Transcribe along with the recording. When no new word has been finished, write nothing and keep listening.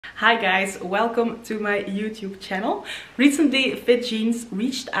Hi guys, welcome to my YouTube channel. Recently Fitjeans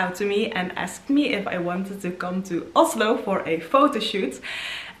reached out to me and asked me if I wanted to come to Oslo for a photo shoot.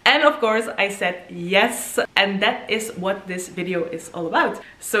 And of course I said yes, and that is what this video is all about.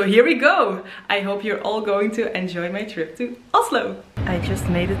 So here we go! I hope you're all going to enjoy my trip to Oslo. I just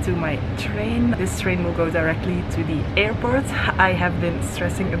made it to my train. This train will go directly to the airport. I have been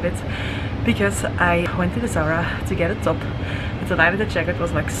stressing a bit because I went to the Zara to get a top. But the line at the checkout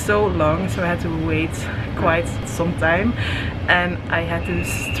was like so long, so I had to wait quite some time. And I had to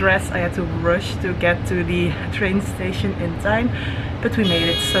stress, I had to rush to get to the train station in time. But we made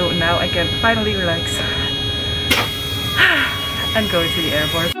it, so now I can finally relax and go to the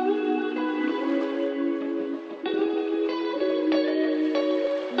airport.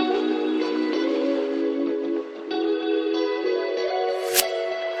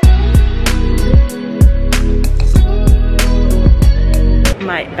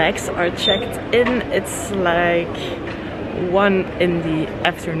 My bags are checked in. It's like 1 in the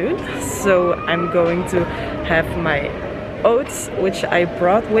afternoon, so I'm going to have my oats, which I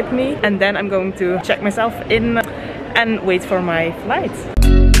brought with me, and then I'm going to check myself in and wait for my flight.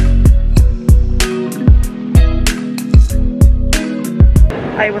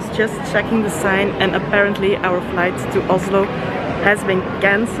 I was just checking the sign and apparently our flight to Oslo has been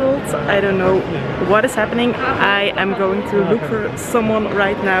cancelled. I don't know what is happening. I am going to look for someone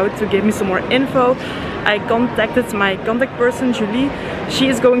right now to give me some more info. I contacted my contact person, Julie. She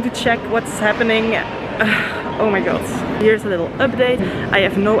is going to check what's happening. Oh my god. Here's a little update. I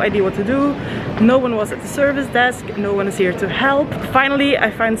have no idea what to do. No one was at the service desk. No one is here to help. Finally,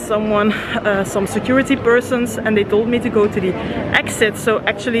 I find someone, some security persons, and they told me to go to the exit. So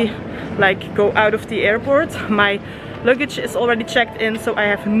actually, like, go out of the airport. My luggage is already checked in, so I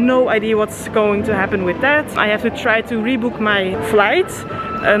have no idea what's going to happen with that. I have to try to rebook my flight.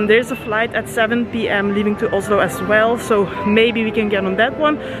 There's a flight at 7 p.m. leaving to Oslo as well, so maybe we can get on that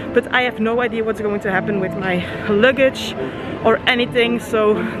one. But I have no idea what's going to happen with my luggage or anything,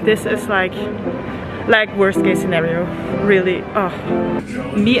 so this is like worst case scenario, really.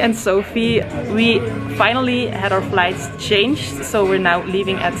 Me and Sophie, we finally had our flights changed, so we're now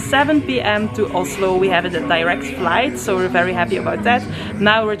leaving at 7 p.m. to Oslo. We have a direct flight, so we're very happy about that.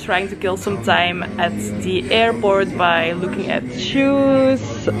 Now we're trying to kill some time at the airport by looking at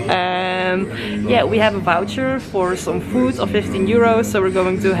shoes, and yeah, we have a voucher for some food of 15 euros, so we're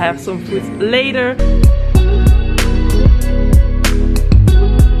going to have some food later.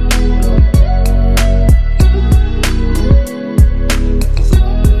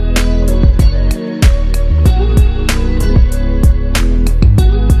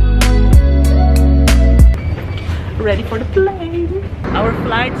 Ready for the plane. Our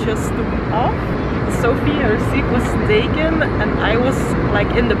flight just took off. Sophie, her seat was taken and I was like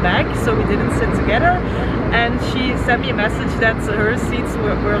in the back, so we didn't sit together. And she sent me a message that her seats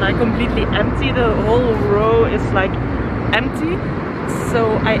were like completely empty. The whole row is like empty.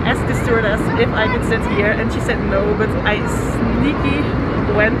 So I asked the stewardess if I could sit here and she said no, but I sneaky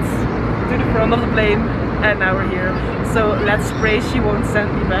went to the front of the plane and now we're here. So let's pray she won't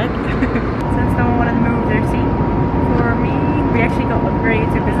send me back. Since no one wanted to move their seat for me, we actually got upgraded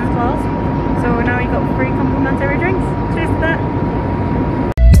to business class, so now we got free complimentary drinks. Cheers to that!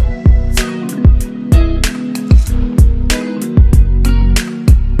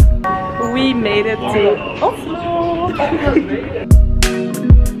 We made it to Oslo!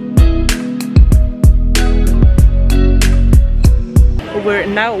 We're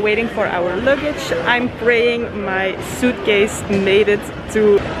now waiting for our luggage. I'm praying my suitcase made it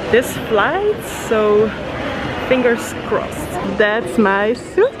to this flight, so fingers crossed. That's my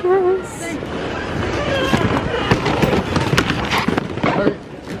suitcase.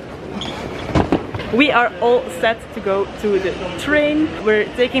 We are all set to go to the train. We're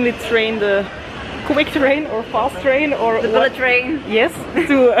taking the train, the quick train or fast train or the bullet train. Yes,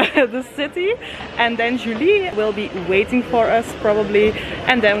 to the city. And then Julie will be waiting for us probably.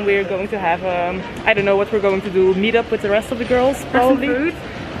 And then we're going to have, I don't know what we're going to do, meet up with the rest of the girls probably. Have some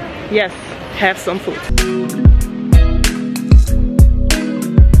food? Yes, have some food.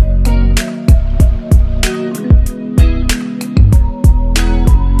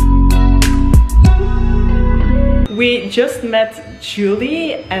 We just met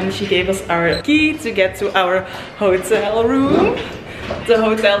Julie and she gave us our key to get to our hotel room. The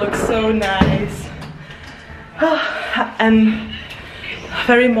hotel looks so nice and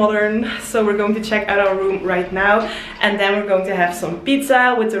very modern, so we're going to check out our room right now and then we're going to have some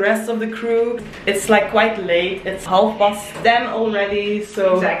pizza with the rest of the crew. It's like quite late, it's 10:30 already,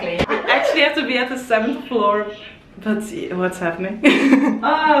 so exactly. we actually have to be at the 7th floor But what's happening?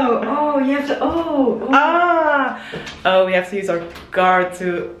 Oh, you have to. Oh, we have to use our card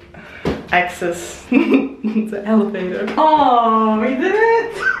to access the elevator. Oh, we did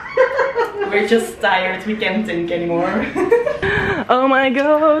it! We're just tired, we can't think anymore. Oh my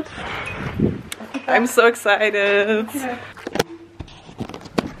god! I'm so excited!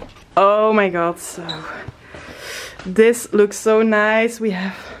 Oh my god, so this looks so nice. We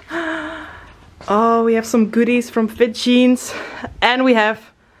have we have some goodies from Fitjeans, and we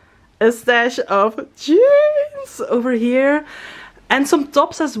have a stash of jeans over here, and some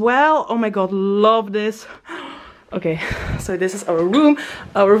tops as well. Oh my god, love this. Okay, so this is our room,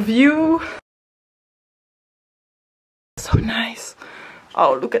 our view. So nice.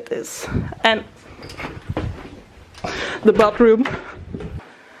 Oh, look at this. And the bathroom.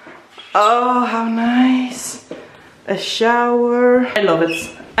 Oh, how nice. A shower. I love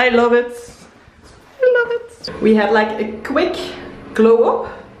it. I love it. I love it. We had like a quick glow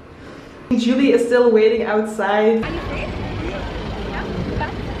up. Julie is still waiting outside.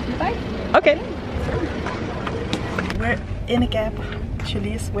 Okay. We're in a cab.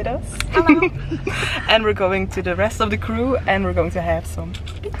 Julie is with us. Hello. And we're going to the rest of the crew and we're going to have some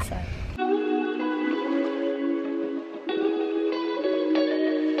pizza.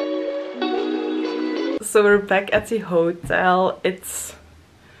 So we're back at the hotel. It's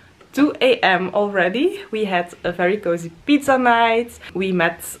 2 AM already. We had a very cozy pizza night. We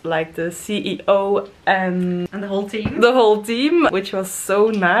met like the CEO and the whole team. The whole team, which was so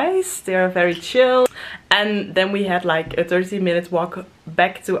nice. They are very chill. And then we had like a 30-minute walk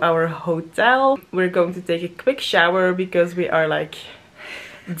back to our hotel. We're going to take a quick shower because we are like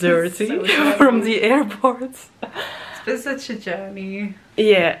dirty so from the airport. It's been such a journey.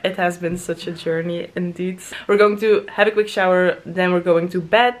 Yeah, it has been such a journey indeed. We're going to have a quick shower, then we're going to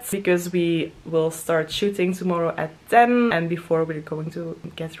bed because we will start shooting tomorrow at 10. And before we're going to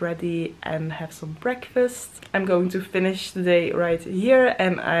get ready and have some breakfast. I'm going to finish the day right here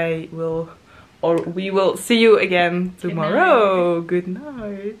and we will see you again tomorrow. Good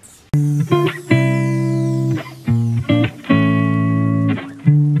night.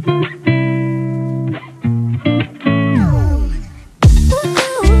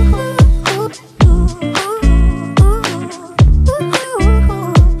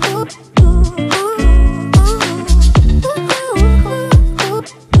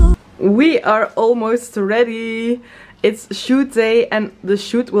 We are almost ready. It's shoot day and the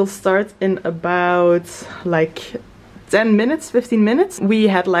shoot will start in about like 10 minutes, 15 minutes. We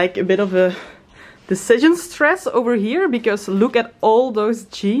had like a bit of a decision stress over here because look at all those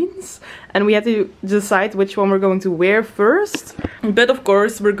jeans and we had to decide which one we're going to wear first. But of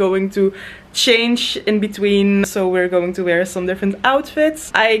course we're going to change in between, so we're going to wear some different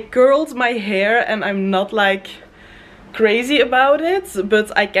outfits. I curled my hair and I'm not like crazy about it,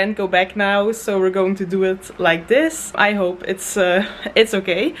 but I can't go back now, so we're going to do it like this. I hope it's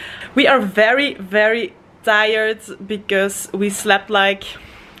okay. We are very tired because we slept like,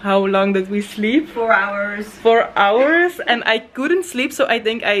 how long did we sleep? 4 hours. 4 hours, and I couldn't sleep, so I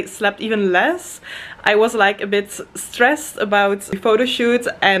think I slept even less. I was like a bit stressed about the photo shoot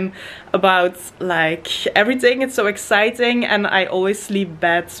and about like everything. It's so exciting and I always sleep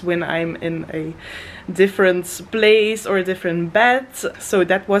bad when I'm in a different place or a different bed, so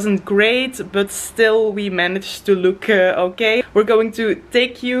that wasn't great, but still we managed to look okay. We're going to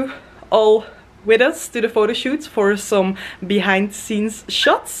take you all with us to the photo shoot for some behind the scenes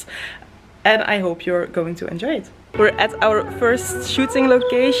shots and I hope you're going to enjoy it. We're at our first shooting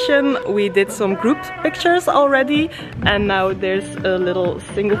location. We did some group pictures already and now there's a little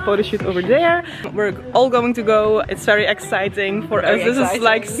single photo shoot over there. We're all going to go. It's very exciting for us. This is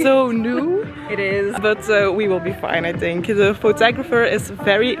like so new. It is. But we will be fine, I think. The photographer is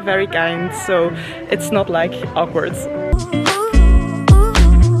very kind, so it's not like awkward.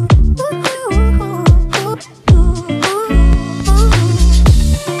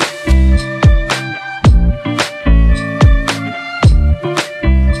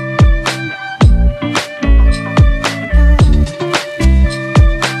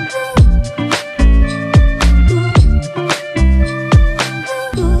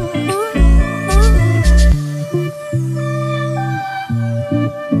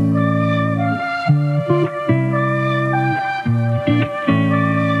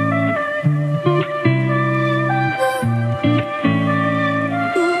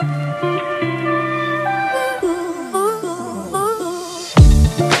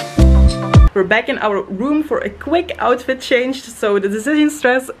 We're back in our room for a quick outfit change, so the decision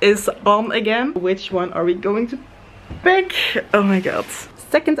stress is on again. Which one are we going to pick? Oh my god.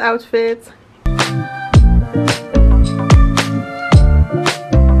 Second outfit.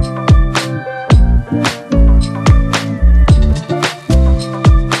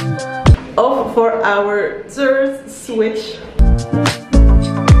 our third switch.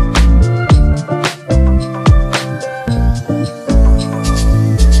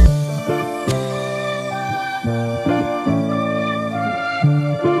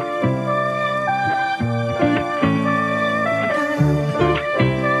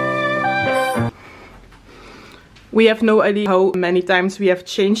 We have no idea how many times we have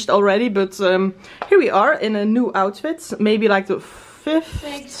changed already, but here we are in a new outfit. Maybe like the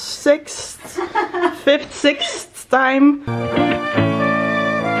fifth, sixth time.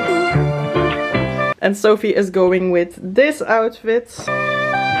 And Sophie is going with this outfit.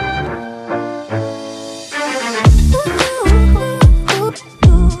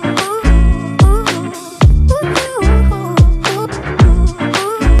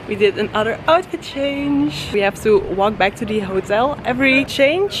 We did another outfit change. We have to walk back to the hotel every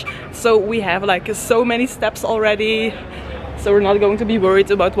change. So we have like so many steps already. So we're not going to be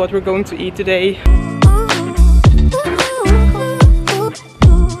worried about what we're going to eat today.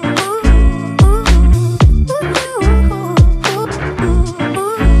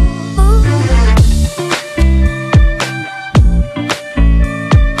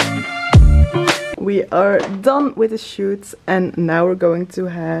 We are done with the shoot and now we're going to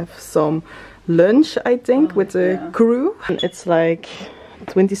have some lunch, I think, with the crew. And it's like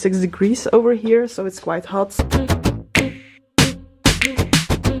 26 degrees over here, so it's quite hot.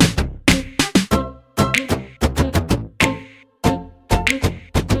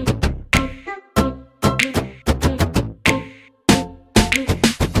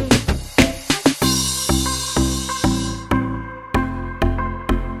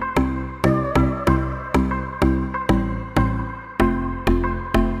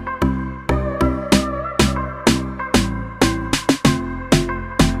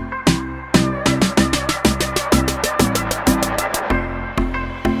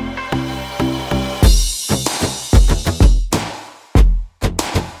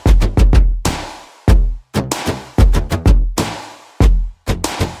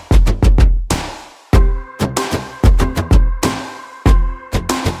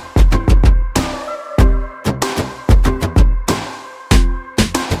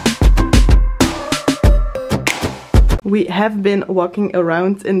 We have been walking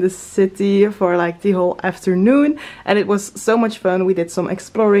around in the city for like the whole afternoon and it was so much fun. We did some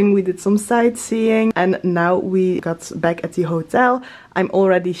exploring, we did some sightseeing, and now we got back at the hotel. I'm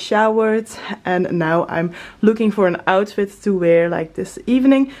already showered and now I'm looking for an outfit to wear like this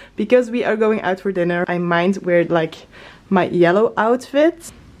evening because we are going out for dinner. I might wear like my yellow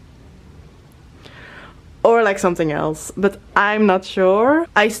outfit or like something else, but I'm not sure.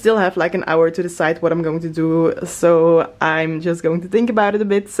 I still have like an hour to decide what I'm going to do, so I'm just going to think about it a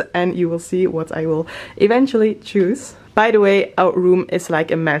bit and you will see what I will eventually choose. By the way, our room is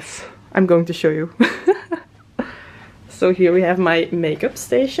like a mess. I'm going to show you. So here we have my makeup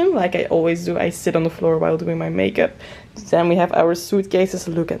station, like I always do. I sit on the floor while doing my makeup. Then we have our suitcases.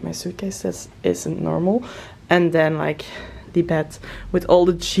 Look at my suitcase, this isn't normal. And then like the bed with all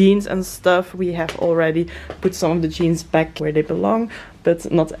the jeans and stuff. We have already put some of the jeans back where they belong, but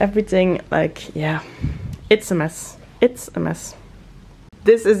not everything. Like, yeah, it's a mess. It's a mess.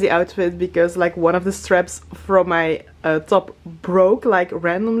 This is the outfit because like one of the straps from my top broke like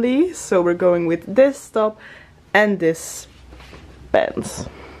randomly, so we're going with this top and this pants.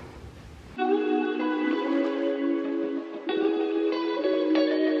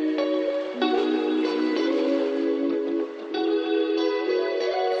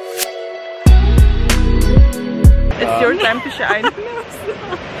 It's your time to shine. No,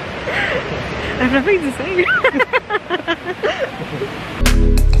 I have nothing to say.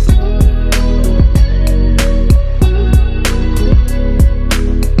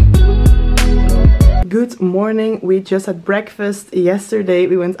 Good morning. We just had breakfast. Yesterday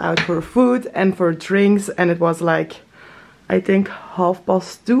we went out for food and for drinks and it was like, I think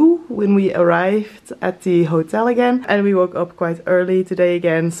 2:30 when we arrived at the hotel again, and we woke up quite early today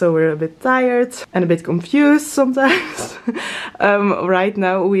again, so we're a bit tired and a bit confused sometimes. Right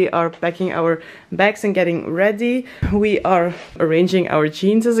now we are packing our bags and getting ready. We are arranging our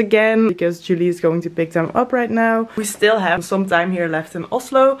jeans again because Julie is going to pick them up right now. We still have some time here left in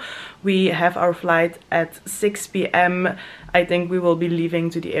Oslo. We have our flight at 6 p.m. I think we will be leaving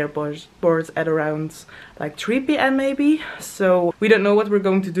to the airport at around like 3 p.m. maybe. So we don't know what we're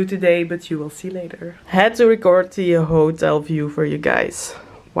going to do today, but you will see later. Had to record the hotel view for you guys.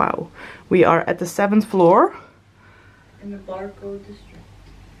 Wow. We are at the 7th floor. In the Barcode district.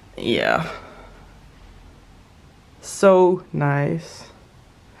 Yeah. So nice.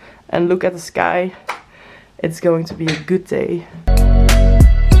 And look at the sky. It's going to be a good day.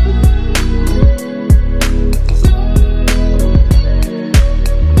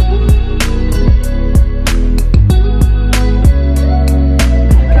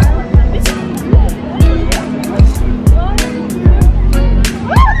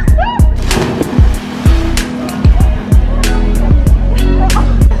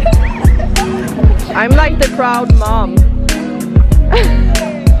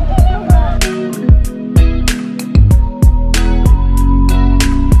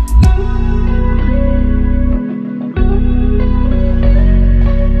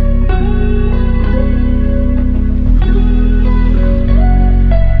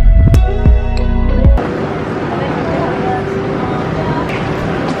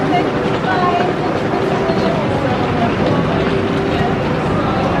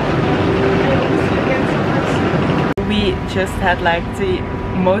 had like the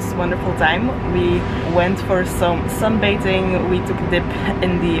most wonderful time. We went for some sunbathing, we took a dip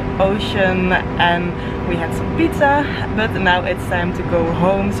in the ocean and we had some pizza, but now it's time to go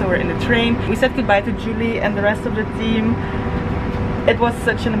home, so we're in the train. We said goodbye to Julie and the rest of the team. It was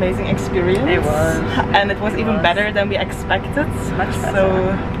such an amazing experience. It was. And it was even better than we expected. Much better.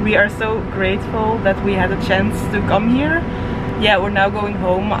 So we are so grateful that we had a chance to come here. Yeah, we're now going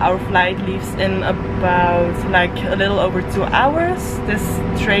home. Our flight leaves in about like a little over 2 hours. This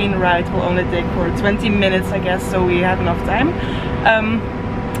train ride will only take for 20 minutes, I guess, so we have enough time.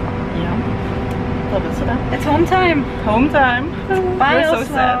 Yeah. What is it? It's home time. Home time. Bye, we're Oslo.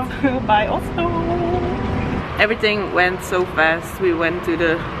 so sad. Bye, Oslo. Everything went so fast. We went to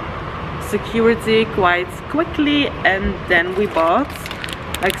the security quite quickly and then we bought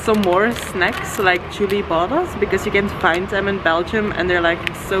like some more snacks like Julie bought us, because you can find them in Belgium and they're like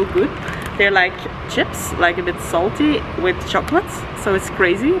so good. They're like chips, like a bit salty with chocolate, so it's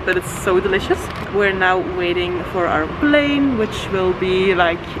crazy but it's so delicious. We're now waiting for our plane, which will be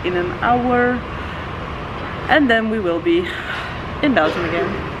like in an hour, and then we will be in Belgium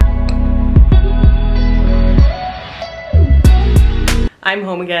again. I'm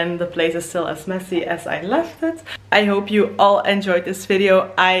home again. The place is still as messy as I left it. I hope you all enjoyed this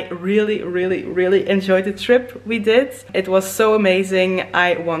video. I really enjoyed the trip we did. It was so amazing.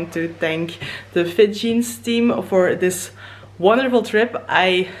 I want to thank the Fitjeans team for this wonderful trip.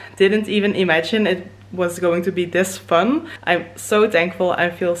 I didn't even imagine it was going to be this fun. I'm so thankful. I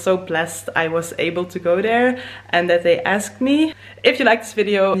feel so blessed I was able to go there and that they asked me. If you like this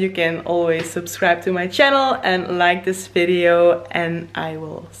video, you can always subscribe to my channel and like this video, and I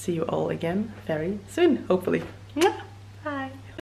will see you all again very soon, hopefully. Mwah!